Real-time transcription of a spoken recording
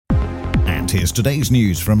And here's today's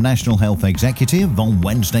news from National Health Executive on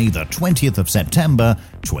Wednesday, the 20th of September,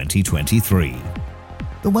 2023.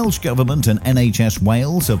 The Welsh Government and NHS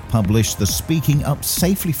Wales have published the Speaking Up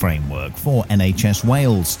Safely framework for NHS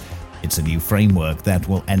Wales. It's a new framework that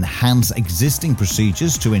will enhance existing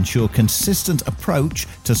procedures to ensure consistent approach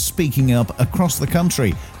to speaking up across the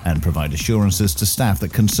country and provide assurances to staff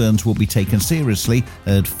that concerns will be taken seriously,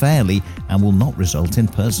 heard fairly, and will not result in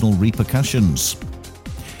personal repercussions.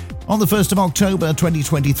 On the 1st of October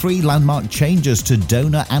 2023, landmark changes to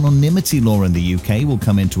donor anonymity law in the UK will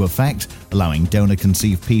come into effect, allowing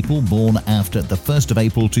donor-conceived people born after the 1st of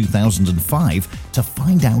April 2005 to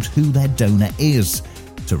find out who their donor is.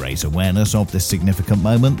 To raise awareness of this significant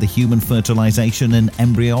moment, the Human Fertilisation and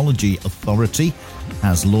Embryology Authority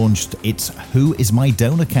has launched its Who is My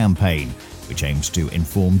Donor campaign, which aims to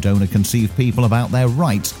inform donor-conceived people about their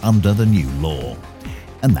rights under the new law.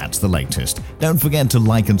 And that's the latest. Don't forget to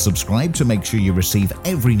like and subscribe to make sure you receive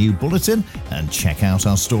every new bulletin, and check out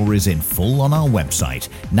our stories in full on our website,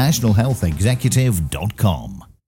 nationalhealthexecutive.com.